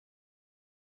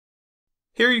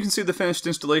Here you can see the finished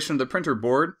installation of the printer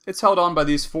board. It's held on by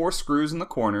these 4 screws in the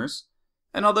corners,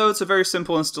 and although it's a very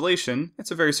simple installation, it's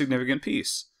a very significant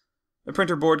piece. The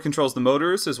printer board controls the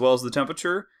motors as well as the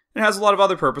temperature, and it has a lot of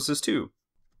other purposes too.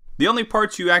 The only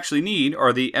parts you actually need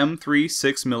are the M3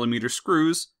 6mm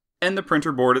screws and the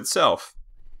printer board itself.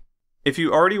 If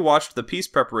you already watched the piece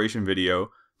preparation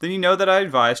video, then you know that I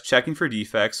advise checking for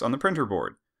defects on the printer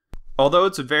board. Although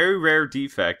it's a very rare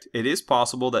defect, it is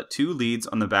possible that 2 leads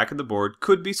on the back of the board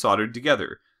could be soldered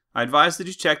together. I advise that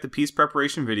you check the piece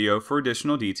preparation video for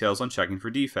additional details on checking for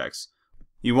defects.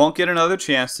 You won't get another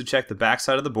chance to check the back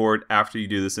side of the board after you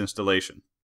do this installation.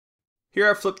 Here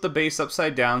I've flipped the base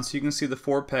upside down so you can see the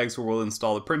 4 pegs where we'll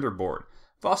install the printer board.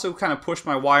 I've also kind of pushed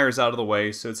my wires out of the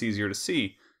way so it's easier to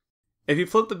see. If you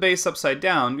flip the base upside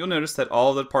down, you'll notice that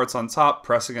all of the parts on top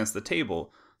press against the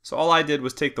table. So all I did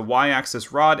was take the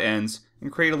y-axis rod ends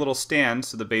and create a little stand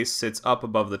so the base sits up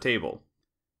above the table.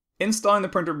 Installing the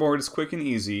printer board is quick and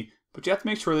easy, but you have to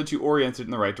make sure that you orient it in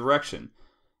the right direction.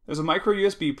 There's a micro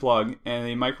USB plug and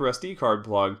a micro SD card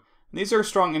plug, and these are a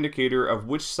strong indicator of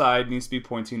which side needs to be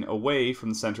pointing away from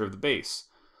the center of the base.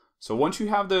 So once you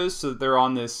have those so that they're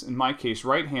on this, in my case,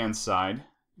 right hand side,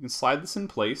 you can slide this in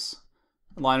place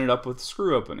and line it up with the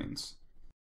screw openings.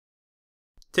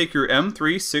 Take your M3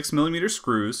 6mm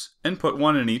screws and put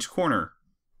one in each corner.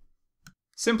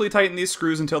 Simply tighten these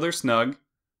screws until they're snug.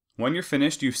 When you're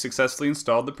finished, you've successfully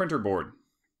installed the printer board.